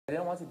I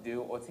didn't want to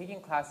do or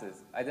taking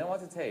classes I didn't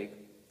want to take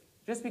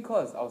just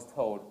because I was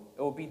told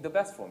it would be the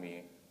best for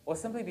me or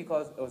simply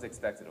because it was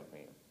expected of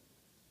me.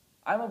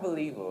 I'm a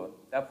believer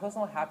that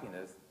personal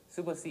happiness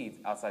supersedes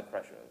outside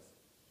pressures.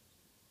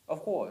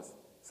 Of course,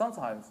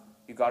 sometimes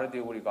you gotta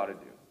do what you gotta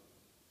do.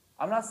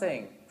 I'm not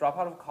saying drop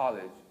out of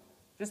college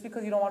just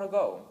because you don't want to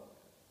go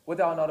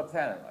without another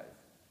plan in life.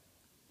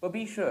 But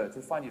be sure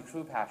to find your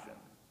true passion.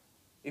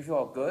 If you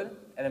are good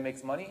and it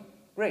makes money,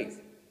 great,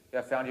 you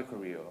have found your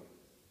career.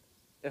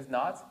 If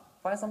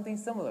not, find something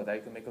similar that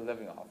you can make a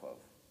living off of.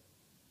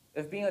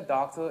 If being a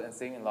doctor and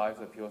saving lives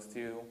appeals to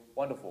you,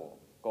 wonderful,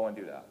 go and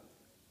do that.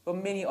 But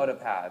many other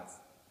paths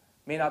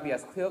may not be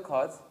as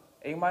clear-cut,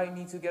 and you might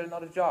need to get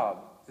another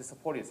job to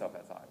support yourself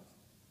at times.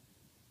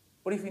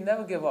 But if you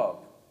never give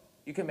up,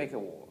 you can make it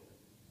work.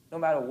 No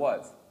matter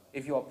what,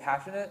 if you are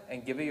passionate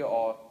and give it your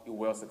all, you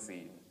will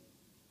succeed.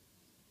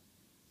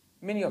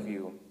 Many of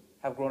you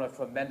have grown a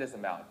tremendous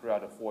amount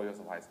throughout the 4 years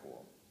of high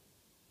school.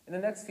 In the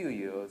next few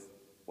years,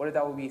 whether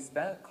that will be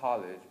spent at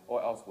college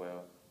or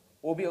elsewhere,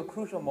 will be a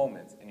crucial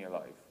moment in your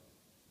life.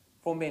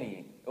 For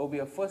many, it will be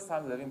a first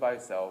time living by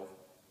yourself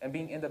and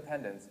being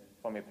independent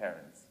from your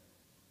parents.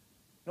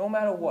 No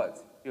matter what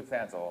your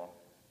plans are,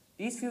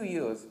 these few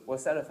years will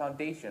set a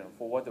foundation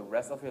for what the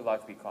rest of your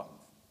life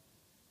becomes.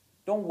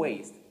 Don't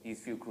waste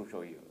these few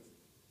crucial years.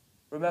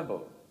 Remember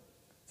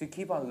to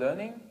keep on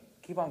learning,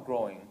 keep on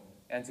growing,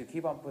 and to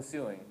keep on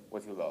pursuing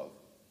what you love.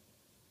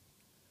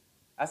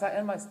 As I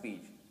end my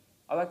speech,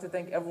 I'd like to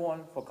thank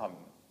everyone for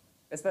coming,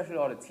 especially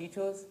all the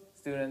teachers,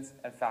 students,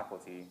 and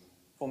faculty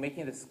for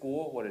making the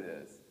school what it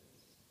is.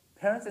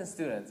 Parents and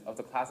students of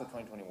the class of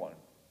 2021,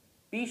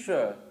 be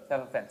sure to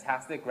have a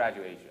fantastic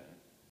graduation.